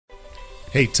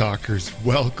Hey talkers,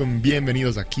 welcome,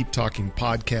 bienvenidos a Keep Talking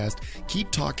Podcast.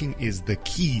 Keep Talking is the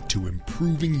key to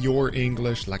improving your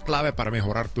English, la clave para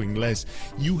mejorar tu inglés.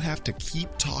 You have to keep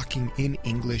talking in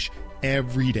English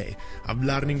every day.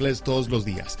 Hablar en inglés todos los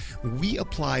días. We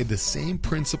apply the same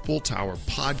principle to our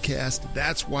podcast.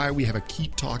 That's why we have a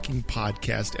Keep Talking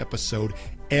Podcast episode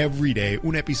every day.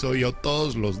 Un episodio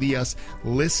todos los días.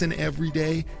 Listen every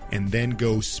day and then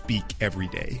go speak every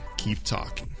day. Keep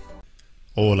talking.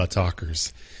 Hola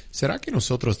talkers. ¿Será que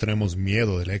nosotros tenemos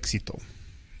miedo del éxito?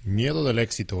 Miedo del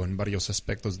éxito en varios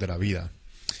aspectos de la vida.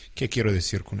 ¿Qué quiero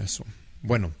decir con eso?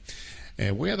 Bueno,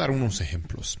 voy a dar unos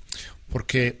ejemplos.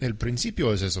 Porque el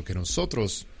principio es eso, que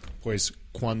nosotros, pues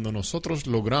cuando nosotros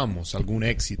logramos algún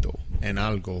éxito en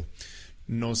algo,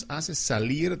 nos hace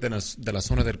salir de la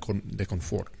zona de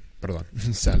confort.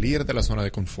 Salir de la zona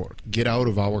de confort. Get out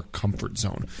of our comfort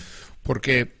zone.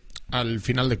 Porque al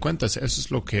final de cuentas, eso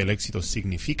es lo que el éxito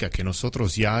significa, que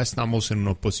nosotros ya estamos en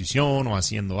una posición o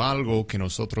haciendo algo que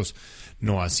nosotros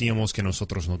no hacíamos, que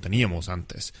nosotros no teníamos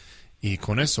antes. Y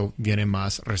con eso viene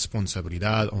más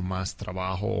responsabilidad o más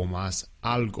trabajo o más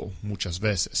algo muchas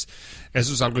veces.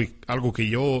 Eso es algo que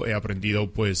yo he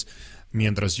aprendido pues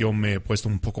mientras yo me he puesto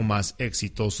un poco más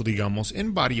exitoso, digamos,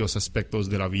 en varios aspectos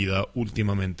de la vida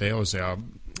últimamente. O sea,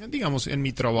 digamos, en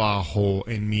mi trabajo,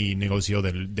 en mi negocio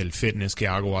del fitness que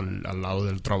hago al lado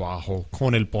del trabajo,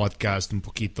 con el podcast un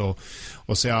poquito.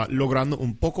 O sea, logrando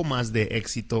un poco más de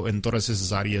éxito en todas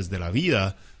esas áreas de la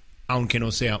vida, aunque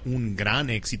no sea un gran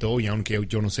éxito y aunque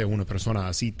yo no sea una persona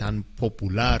así tan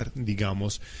popular,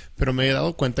 digamos, pero me he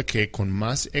dado cuenta que con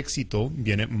más éxito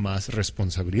viene más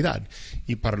responsabilidad.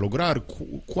 Y para lograr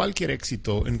cualquier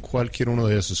éxito en cualquier uno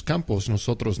de esos campos,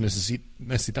 nosotros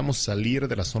necesitamos salir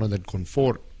de la zona del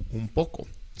confort un poco,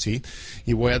 ¿sí?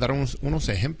 Y voy a dar unos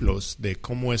ejemplos de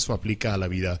cómo eso aplica a la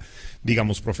vida,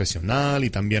 digamos, profesional y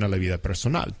también a la vida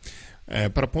personal.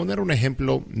 Para poner un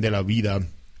ejemplo de la vida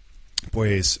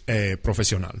pues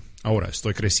profesional. Ahora,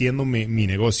 estoy creciendo mi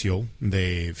negocio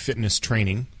de fitness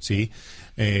training, ¿sí?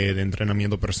 De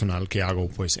entrenamiento personal que hago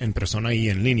pues en persona y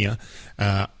en línea,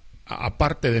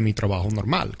 aparte de mi trabajo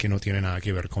normal, que no tiene nada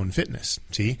que ver con fitness,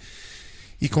 ¿sí?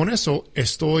 Y con eso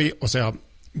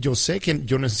yo sé que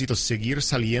yo necesito seguir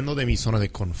saliendo de mi zona de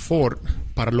confort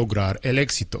para lograr el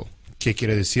éxito. ¿Qué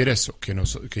quiere decir eso?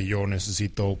 Que yo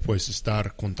necesito pues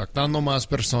estar contactando más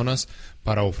personas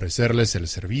para ofrecerles el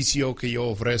servicio que yo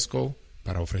ofrezco.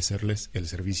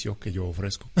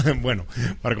 Bueno,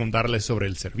 para contarles sobre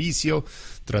el servicio,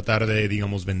 tratar de,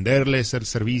 digamos, venderles el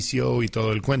servicio y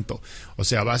todo el cuento. O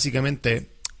sea,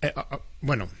 básicamente,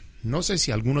 bueno, no sé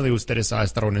si alguno de ustedes ha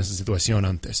estado en esa situación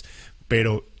antes,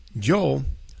 pero yo,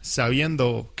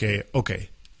 sabiendo que,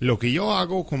 lo que yo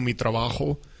hago con mi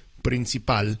trabajo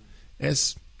principal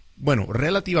es, bueno,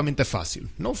 relativamente fácil.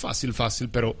 No fácil,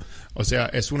 pero, o sea,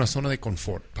 es una zona de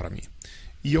confort para mí.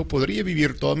 Y yo podría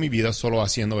vivir toda mi vida solo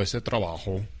haciendo ese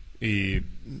trabajo y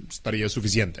estaría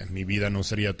suficiente. Mi vida no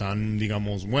sería tan,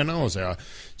 digamos, buena. O sea,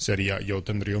 yo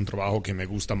tendría un trabajo que me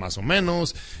gusta más o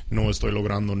menos. No estoy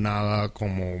logrando nada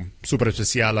como súper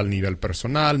especial al nivel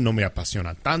personal. No me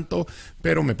apasiona tanto,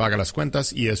 pero me paga las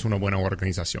cuentas y es una buena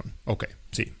organización. Ok,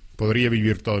 sí, podría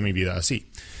vivir toda mi vida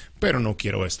así. Pero no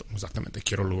quiero esto, exactamente.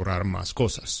 Quiero lograr más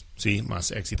cosas, ¿sí?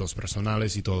 Más éxitos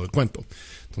personales y todo el cuento.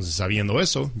 Entonces, sabiendo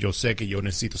eso, yo sé que yo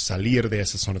necesito salir de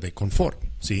esa zona de confort,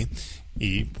 ¿sí?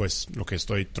 Y pues lo que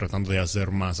estoy tratando de hacer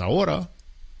más ahora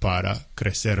para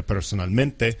crecer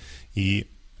personalmente y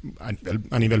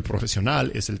a nivel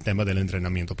profesional es el tema del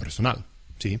entrenamiento personal,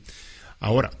 ¿sí?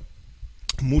 Ahora,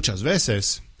 muchas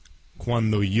veces,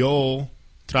 cuando yo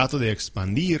trato de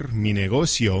expandir mi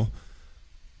negocio,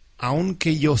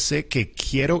 aunque yo sé que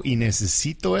quiero y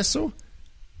necesito eso,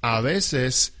 a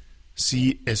veces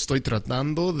si estoy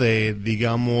tratando de,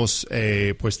 digamos,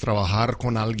 pues trabajar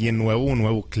con alguien nuevo, un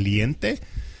nuevo cliente,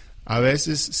 a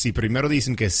veces si primero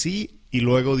dicen que sí y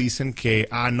luego dicen que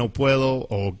no puedo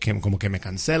o que como que me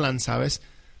cancelan, ¿sabes?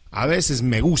 A veces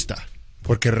me gusta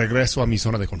porque regreso a mi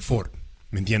zona de confort,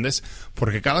 ¿me entiendes?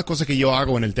 Porque cada cosa que yo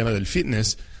hago en el tema del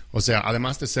fitness, o sea,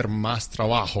 además de ser más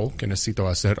trabajo que necesito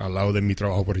hacer al lado de mi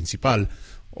trabajo principal,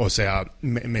 o sea,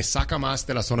 me saca más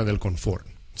de la zona del confort,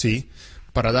 ¿sí?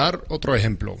 Para dar otro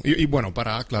ejemplo, y bueno,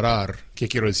 para aclarar qué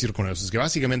quiero decir con eso, es que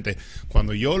básicamente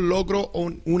cuando yo logro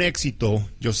un éxito,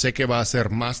 yo sé que va a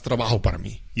ser más trabajo para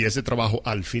mí. Y ese trabajo,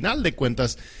 al final de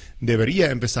cuentas,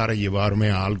 debería empezar a llevarme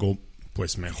a algo,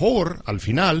 pues, mejor al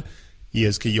final, y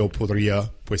es que yo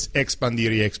podría, pues,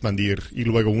 expandir y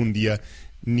luego un día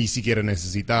ni siquiera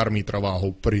necesitar mi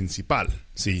trabajo principal,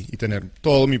 ¿sí? Y tener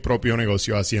todo mi propio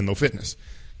negocio haciendo fitness,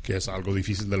 que es algo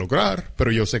difícil de lograr,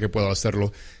 pero yo sé que puedo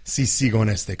hacerlo si sigo en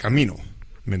este camino,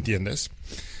 ¿me entiendes?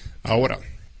 Ahora,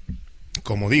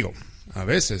 como digo, a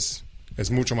veces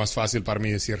es mucho más fácil para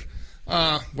mí decir,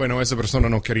 bueno, esa persona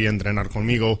no quería entrenar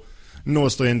conmigo, no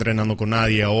estoy entrenando con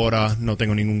nadie ahora, no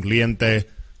tengo ningún cliente,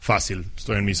 fácil,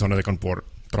 estoy en mi zona de confort,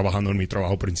 trabajando en mi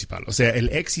trabajo principal. O sea, el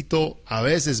éxito a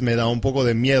veces me da un poco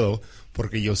de miedo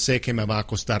porque yo sé que me va a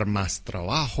costar más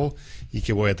trabajo y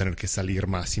que voy a tener que salir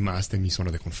más y más de mi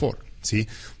zona de confort, ¿sí?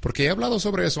 Porque he hablado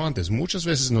sobre eso antes. Muchas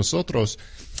veces nosotros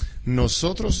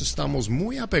estamos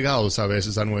muy apegados a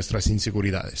veces a nuestras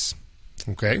inseguridades,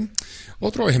 ¿ok?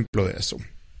 Otro ejemplo de eso.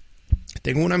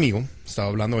 Tengo un amigo, estaba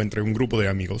hablando entre un grupo de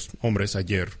amigos, hombres,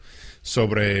 ayer,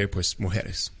 sobre, pues,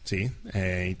 mujeres, ¿sí?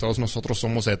 Y todos nosotros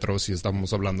somos heteros y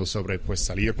estamos hablando sobre, pues,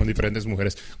 salir con diferentes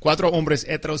mujeres. 4 hombres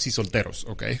heteros y solteros,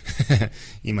 ¿ok?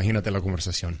 Imagínate la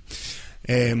conversación.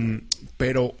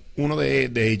 Pero uno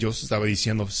de ellos estaba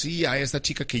diciendo, sí, a esta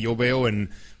chica que yo veo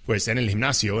en el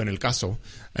gimnasio, en el caso,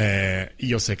 y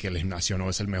yo sé que el gimnasio no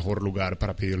es el mejor lugar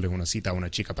para pedirle una cita a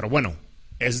una chica, pero bueno,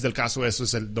 ese es el caso, eso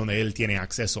es donde él tiene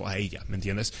acceso a ella, ¿me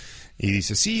entiendes? Y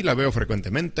dice, sí, la veo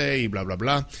frecuentemente y bla, bla,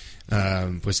 bla.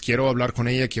 Pues quiero hablar con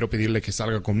ella, quiero pedirle que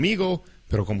salga conmigo,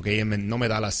 pero como que ella no me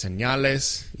da las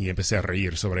señales. Y empecé a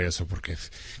reír sobre eso porque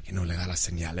no le da las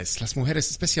señales. Las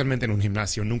mujeres, especialmente en un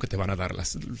gimnasio, nunca te van a dar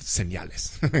las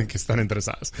señales que están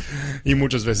interesadas. Y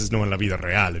muchas veces no en la vida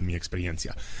real, en mi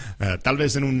experiencia. Tal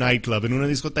vez en un nightclub, en una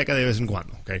discoteca de vez en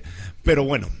cuando, ¿ok? Pero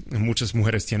bueno, muchas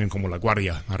mujeres tienen como la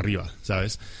guardia arriba,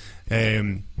 ¿sabes?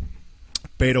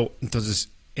 Pero entonces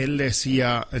él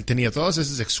tenía todas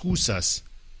esas excusas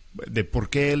de por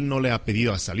qué él no le ha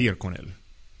pedido a salir con él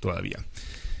todavía.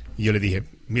 Y yo le dije,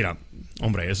 mira,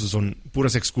 hombre, esas son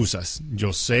puras excusas.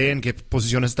 Yo sé en qué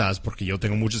posición estás porque yo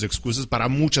tengo muchas excusas para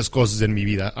muchas cosas en mi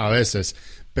vida a veces,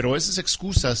 pero esas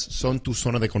excusas son tu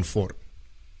zona de confort,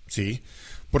 ¿sí?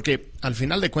 Porque al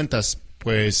final de cuentas,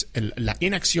 pues la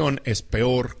inacción es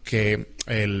peor que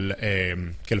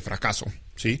el fracaso,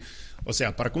 ¿sí? O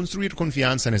sea, para construir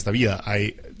confianza en esta vida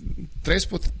hay 3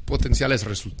 potenciales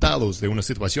resultados de una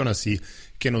situación así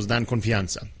que nos dan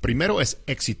confianza. Primero es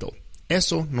éxito.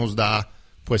 Eso nos da,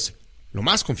 pues, lo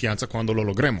más confianza cuando lo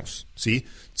logremos, ¿sí?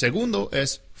 Segundo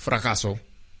es fracaso.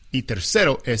 Y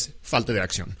tercero es falta de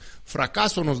acción.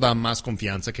 Fracaso nos da más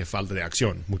confianza que falta de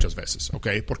acción muchas veces, ¿ok?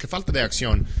 Porque falta de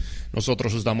acción,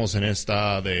 nosotros estamos en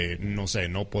esta de, no sé,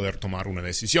 no poder tomar una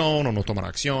decisión o no tomar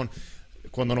acción.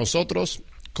 Cuando nosotros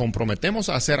comprometemos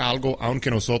a hacer algo, aunque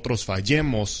nosotros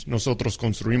fallemos, nosotros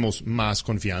construimos más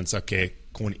confianza que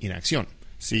con inacción,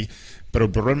 ¿sí? Pero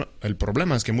el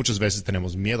problema es que muchas veces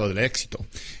tenemos miedo del éxito.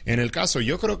 En el caso,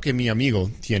 yo creo que mi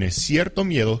amigo tiene cierto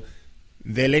miedo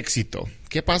del éxito.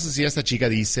 ¿Qué pasa si esta chica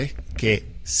dice que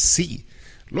sí?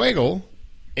 Luego,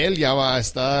 él ya va a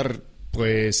estar,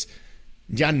 pues,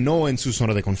 ya no en su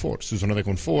zona de confort. Su zona de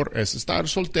confort es estar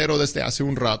soltero desde hace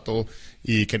un rato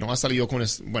y que no ha salido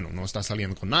no está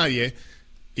saliendo con nadie.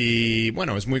 Y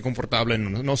bueno, es muy confortable,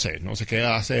 no sé qué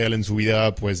hace él en su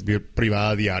vida, pues,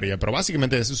 privada, diaria, pero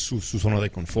básicamente esa es su zona de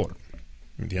confort.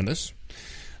 ¿Entiendes?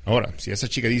 Ahora, si esa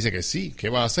chica dice que sí, ¿qué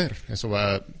va a hacer?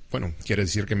 Quiere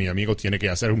decir que mi amigo tiene que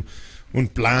hacer un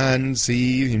plan,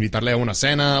 sí, invitarle a una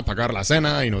cena, pagar la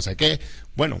cena y no sé qué.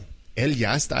 Bueno, él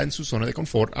ya está en su zona de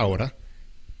confort ahora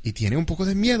y tiene un poco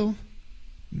de miedo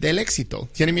del éxito.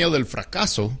 Tiene miedo del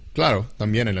fracaso, claro,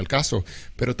 también en el caso,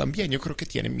 pero también yo creo que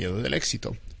tiene miedo del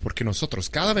éxito. Porque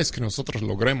cada vez que nosotros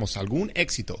logremos algún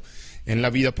éxito en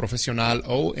la vida profesional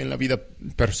o en la vida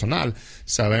personal,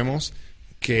 sabemos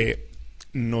que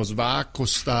nos va a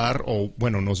costar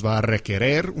nos va a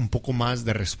requerir un poco más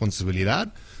de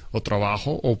responsabilidad o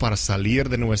trabajo o para salir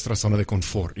de nuestra zona de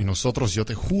confort. Y nosotros, yo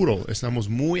te juro, estamos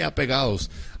muy apegados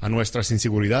a nuestras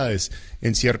inseguridades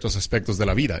en ciertos aspectos de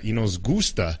la vida y nos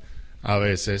gusta a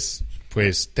veces,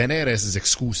 pues, tener esas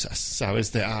excusas,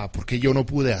 ¿sabes? De, ¿por qué yo no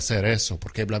pude hacer eso?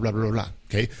 ¿Por qué bla, bla, bla, bla?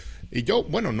 ¿Okay? Y yo,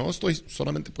 no estoy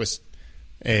solamente, pues,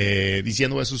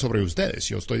 diciendo eso sobre ustedes.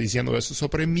 Yo estoy diciendo eso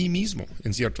sobre mí mismo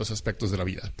en ciertos aspectos de la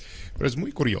vida. Pero es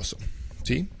muy curioso,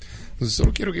 ¿sí? Entonces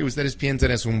solo quiero que ustedes piensen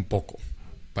eso un poco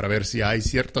para ver si hay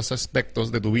ciertos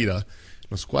aspectos de tu vida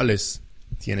los cuales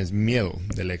tienes miedo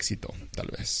del éxito, tal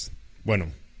vez.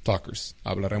 Bueno, talkers,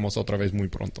 hablaremos otra vez muy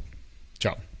pronto.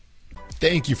 Chao.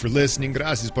 Thank you for listening.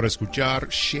 Gracias por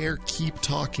escuchar. Share Keep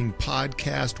Talking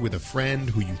podcast with a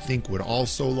friend who you think would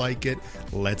also like it.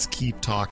 Let's keep talking.